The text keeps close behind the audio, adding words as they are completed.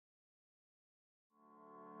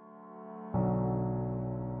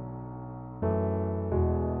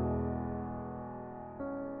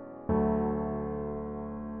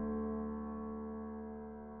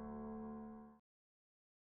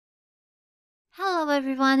Hello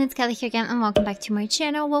everyone, it's Kelly here again and welcome back to my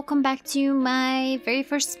channel. Welcome back to my very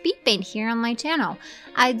first speed paint here on my channel.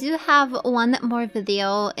 I do have one more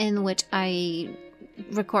video in which I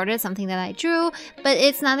recorded something that I drew, but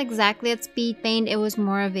it's not exactly a speed paint. It was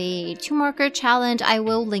more of a 2-marker challenge. I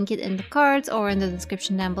will link it in the cards or in the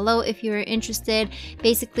description down below if you're interested.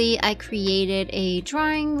 Basically, I created a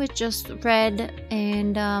drawing with just red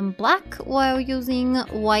and black while using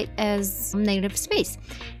white as negative space.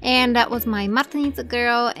 And that was my Martinita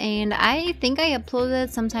girl, and I think I uploaded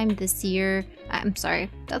it sometime this year. I'm sorry,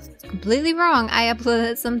 that's completely wrong. I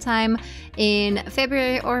uploaded it sometime in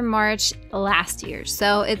February or March last year.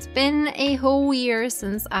 So it's been a whole year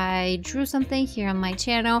since I drew something here on my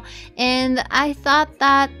channel, and I thought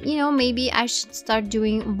that, you know, maybe I should start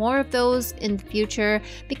doing more of those in the future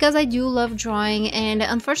because I do love drawing, and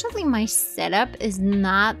unfortunately my setup is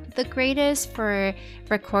not the greatest for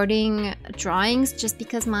recording drawings just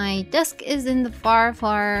because my desk is in the far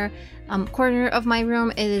corner of my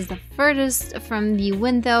room. It is the furthest from the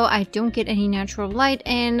window. I don't get any natural light,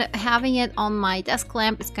 and having it on my desk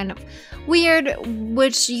lamp is kind of weird,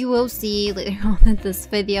 which you will see later on in this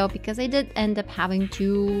video because I did end up having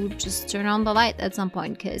to just turn on the light at some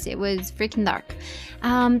point because it was freaking dark.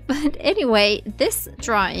 But anyway, this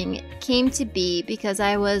drawing came to be because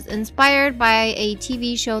I was inspired by a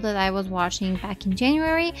TV show that I was watching back in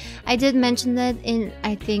January. I did mention that in,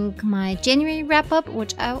 I think, my January wrap-up,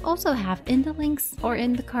 which I'll also have in the links or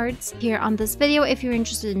in the cards here on this video if you're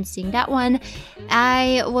interested in seeing that one.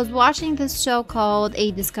 I was watching this show called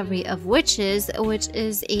A Discovery of Witches, which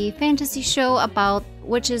is a fantasy show about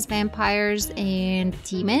witches, vampires, and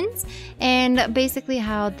demons, and basically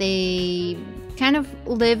how they kind of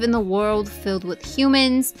live in the world filled with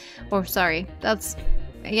humans. Or sorry, that's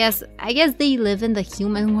I guess they live in the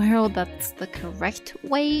human world. That's the correct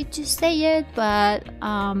way to say it, but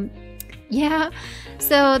yeah,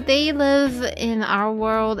 so they live in our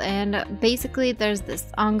world, and basically there's this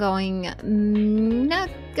ongoing, not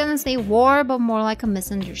gonna say war, but more like a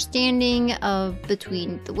misunderstanding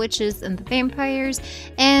between the witches and the vampires.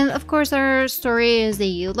 And of course our story is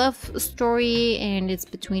a love story, and it's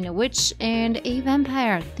between a witch and a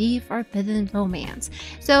vampire, the forbidden romance.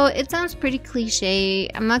 So it sounds pretty cliche.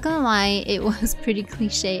 I'm not gonna lie, it was pretty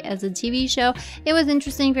cliche as a TV show. It was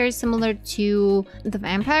interesting, very similar to The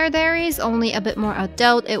Vampire Diaries, only a bit more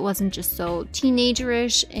adult. It wasn't just so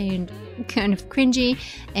teenagerish and kind of cringy,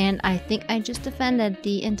 and I think I just offended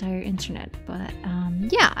the entire internet. But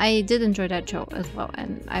yeah, I did enjoy that show as well,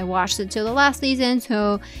 and I watched it till the last season,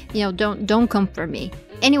 so you know, don't come for me.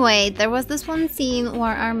 Anyway, there was this one scene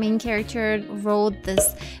where our main character rode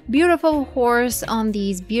this beautiful horse on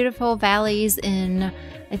these beautiful valleys in,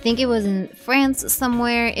 I think it was in France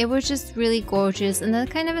somewhere. It was just really gorgeous, and that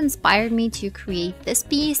kind of inspired me to create this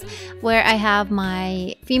piece where I have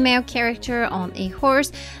my female character on a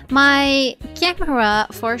horse. My camera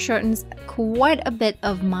foreshortens quite a bit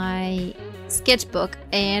of my sketchbook,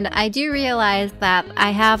 and I do realize that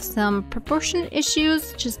I have some proportion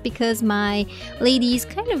issues just because my lady is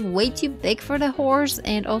kind of way too big for the horse,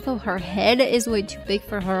 and also her head is way too big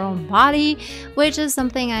for her own body, which is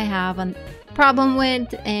something I have a problem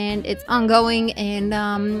with, and it's ongoing.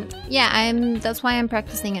 And yeah, that's why I'm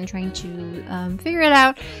practicing and trying to figure it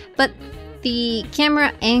out. But the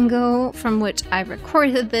camera angle from which I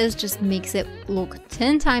recorded this just makes it look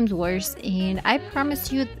 10 times worse, and I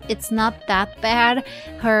promise you it's not that bad.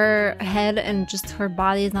 Her head and just her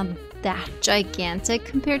body is not that gigantic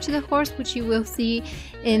compared to the horse, which you will see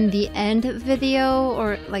in the end video,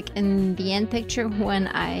 or like in the end picture when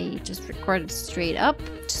I just recorded straight up.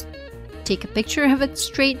 Just take a picture of it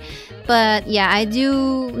straight. But yeah, I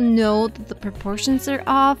do know that the proportions are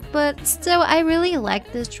off, but still I really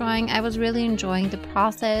like this drawing. I was really enjoying the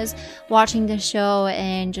process, watching the show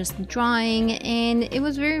and just drawing, and it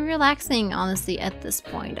was very relaxing, honestly, at this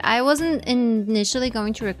point. I wasn't initially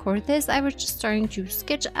going to record this. I was just starting to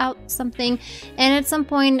sketch out something, and at some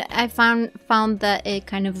point I found that it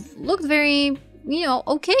kind of looked very, you know,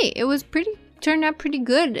 okay. It was turned out pretty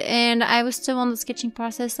good, and I was still on the sketching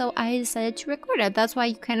process, so I decided to record it. That's why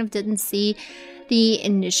you kind of didn't see the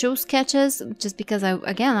initial sketches, just because I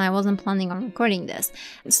wasn't planning on recording this.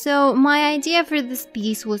 So my idea for this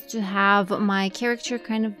piece was to have my character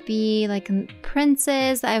kind of be like a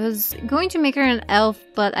princess. I was going to make her an elf,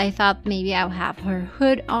 but I thought maybe I'll have her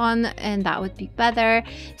hood on and that would be better.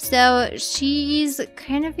 So she's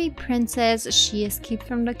kind of a princess. She escaped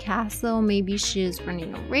from the castle. Maybe she's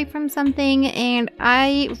running away from something, and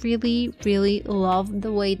I really love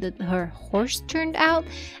the way that her horse turned out.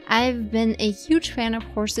 I've been a huge huge fan of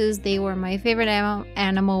horses. They were my favorite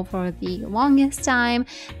animal for the longest time.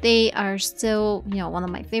 They are still, you know, one of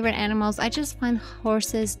my favorite animals. I just find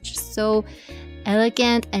horses just so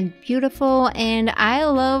elegant and beautiful, and I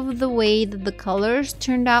love the way that the colors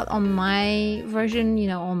turned out on my version, you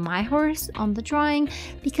know, on my horse, on the drawing,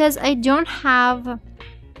 because I don't have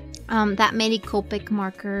that many Copic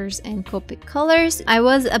markers and Copic colors. I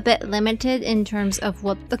was a bit limited in terms of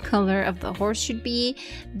what the color of the horse should be,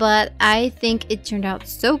 but I think it turned out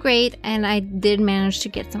so great, and I did manage to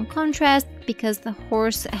get some contrast because the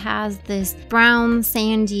horse has this brown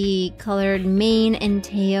sandy colored mane and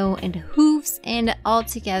tail and hooves, and all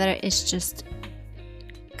together it's just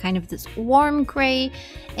kind of this warm gray.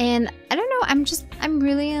 And I don't know, I'm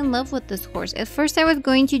really in love with this horse. At first I was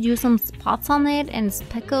going to do some spots on it and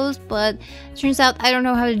speckles, but turns out I don't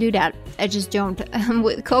know how to do that. I just don't.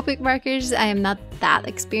 With Copic markers I am not that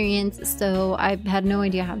experienced, so I had no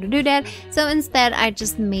idea how to do that. So instead I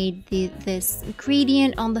just made this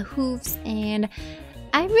gradient on the hooves, and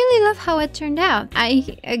I really love how it turned out.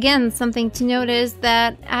 Again, something to notice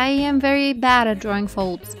that I am very bad at drawing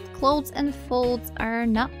folds. Clothes and folds are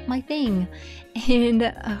not my thing, and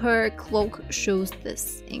her cloak shows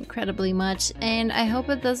this incredibly much, and I hope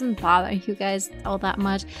it doesn't bother you guys all that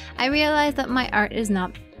much. I realize that my art is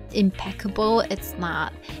not impeccable. It's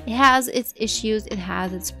not. It has its issues, it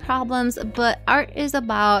has its problems, but art is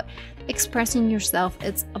about expressing yourself.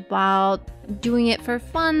 It's about doing it for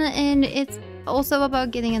fun, and it's also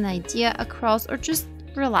about getting an idea across, or just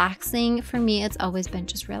relaxing. For me, it's always been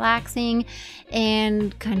just relaxing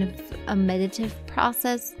and kind of a meditative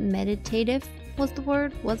process. Meditative was the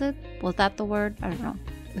word? Was that the word? I don't know.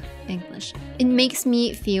 English. It makes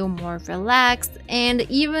me feel more relaxed, and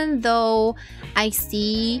even though I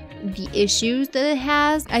see the issues that it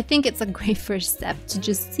has, I think it's a great first step to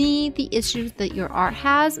just see the issues that your art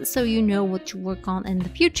has, so you know what to work on in the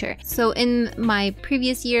future. So in my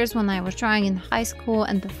previous years when I was drawing in high school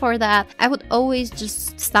and before that, I would always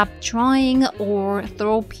just stop drawing or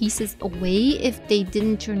throw pieces away if they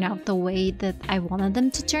didn't turn out the way that I wanted them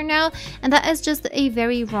to turn out, and that is just a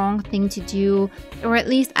very wrong thing to do, or at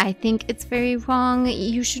least I think it's very wrong.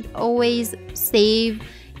 You should always save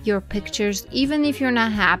your pictures, even if you're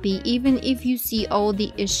not happy, even if you see all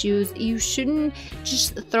the issues. You shouldn't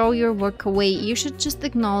just throw your work away. You should just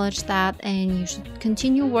acknowledge that, and you should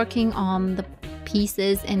continue working on the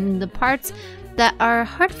pieces and the parts that are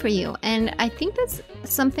hard for you. And I think that's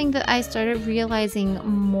something that I started realizing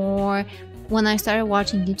more when I started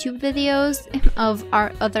watching YouTube videos of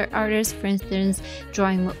our other artists, for instance,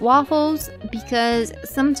 drawing with waffles, because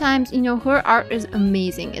sometimes, you know, her art is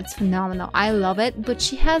amazing. It's phenomenal. I love it, but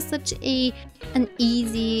she has such an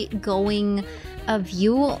easy going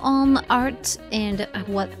view on art and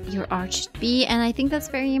what your art should be, and I think that's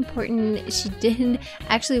very important. She did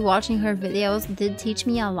actually, watching her videos did teach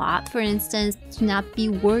me a lot. For instance, to not be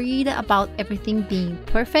worried about everything being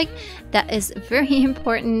perfect. That is very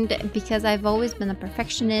important, because I've always been a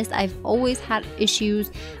perfectionist. I've always had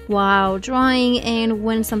issues while drawing, and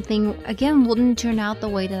when something again wouldn't turn out the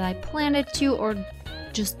way that I planned it to, or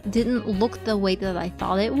just didn't look the way that I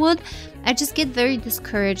thought it would, I just get very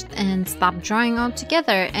discouraged and stop drawing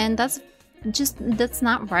altogether, and that's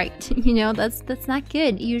not right. You know, that's not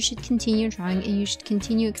good. You should continue drawing, and you should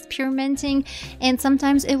continue experimenting, and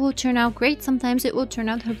sometimes it will turn out great, sometimes it will turn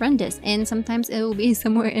out horrendous, and sometimes it will be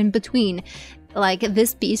somewhere in between, like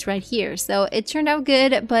this piece right here. So it turned out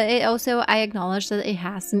good, but it also, I acknowledge that it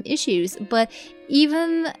has some issues. But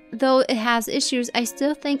even though it has issues, I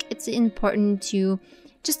still think it's important to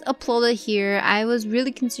just upload it here. I was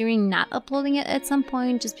really considering not uploading it at some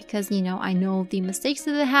point, just because, you know, I know the mistakes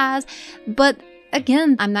that it has. But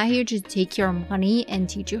again, I'm not here to take your money and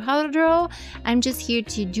teach you how to draw. I'm just here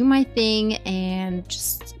to do my thing and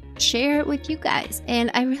just share it with you guys.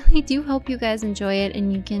 And I really do hope you guys enjoy it,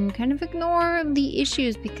 and you can kind of ignore the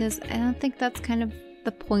issues, because I don't think that's kind of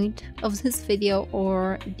the point of this video,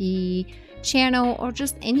 or the channel, or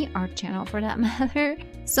just any art channel for that matter.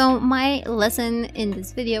 So my lesson in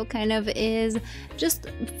this video kind of is just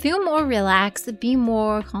feel more relaxed, be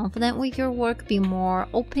more confident with your work, be more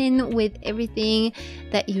open with everything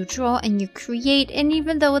that you draw and you create. And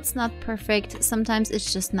even though it's not perfect, sometimes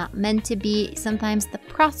it's just not meant to be. Sometimes the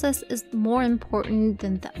process is more important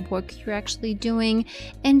than the work you're actually doing,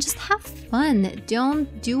 and just have fun.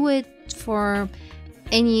 Don't do it for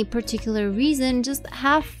any particular reason, just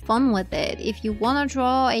have fun with it. If you want to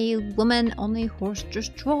draw a woman on a horse,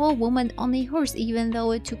 just draw a woman on a horse, even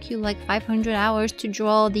though it took you like 500 hours to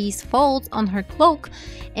draw these folds on her cloak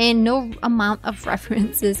and no amount of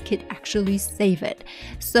references could actually save it.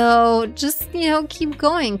 So just, you know, keep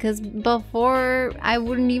going, because before I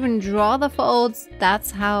wouldn't even draw the folds.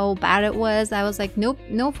 That's how bad it was. I was like, nope,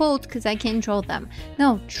 no folds because I can't draw them.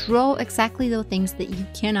 No, draw exactly the things that you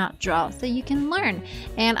cannot draw so you can learn.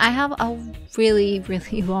 And I have a really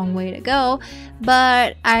long way to go,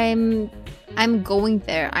 but I'm going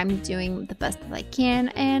there. I'm doing the best that I can,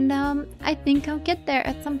 and I think I'll get there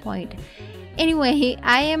at some point. Anyway,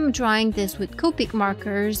 I am drawing this with Copic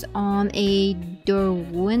markers on a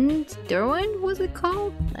Derwent, was it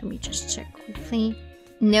called? Let me just check quickly.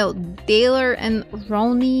 No, Daler and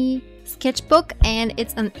Rowney sketchbook, and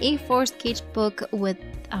it's an A4 sketchbook with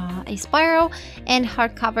a spiral and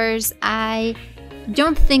hardcovers. I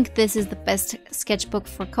don't think this is the best sketchbook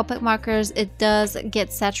for Copic markers. It does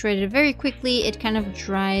get saturated very quickly. It kind of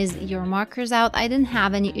dries your markers out. I didn't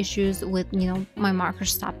have any issues with, you know, my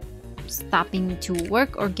markers stopping to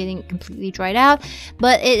work or getting completely dried out,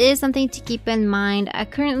 but it is something to keep in mind. I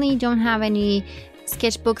currently don't have any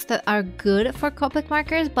sketchbooks that are good for Copic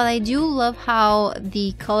markers, but I do love how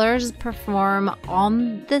the colors perform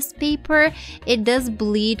on this paper. It does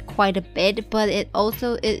bleed quite a bit, but it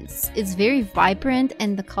also it's very vibrant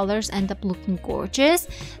and the colors end up looking gorgeous.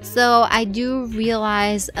 So I do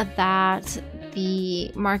realize that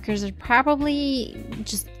the markers are probably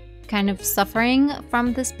just kind of suffering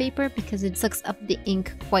from this paper because it sucks up the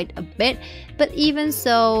ink quite a bit, but even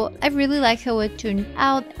so, I really like how it turned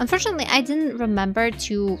out. Unfortunately, I didn't remember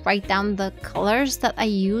to write down the colors that I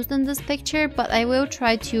used in this picture, but I will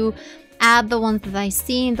try to add the ones that I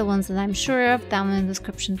see and the ones that I'm sure of down in the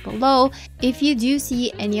description below. If you do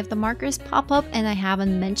see any of the markers pop up and I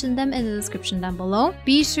haven't mentioned them in the description down below,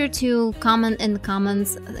 be sure to comment in the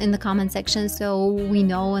comment section so we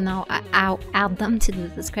know, and I'll add them to the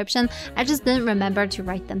description. I just didn't remember to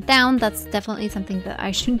write them down. That's definitely something that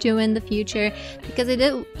I should do in the future, because I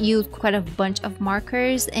did use quite a bunch of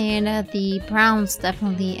markers, and the browns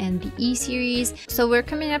definitely, and the E series. So we're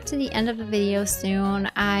coming up to the end of the video soon.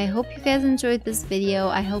 I hope you guys enjoyed this video.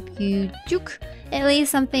 I hope you took at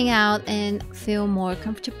least something out and feel more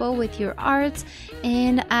comfortable with your art,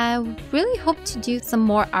 and I really hope to do some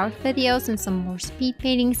more art videos and some more speed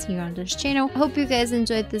paintings here on this channel. I hope you guys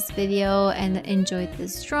enjoyed this video and enjoyed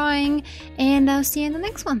this drawing, and I'll see you in the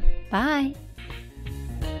next one. Bye!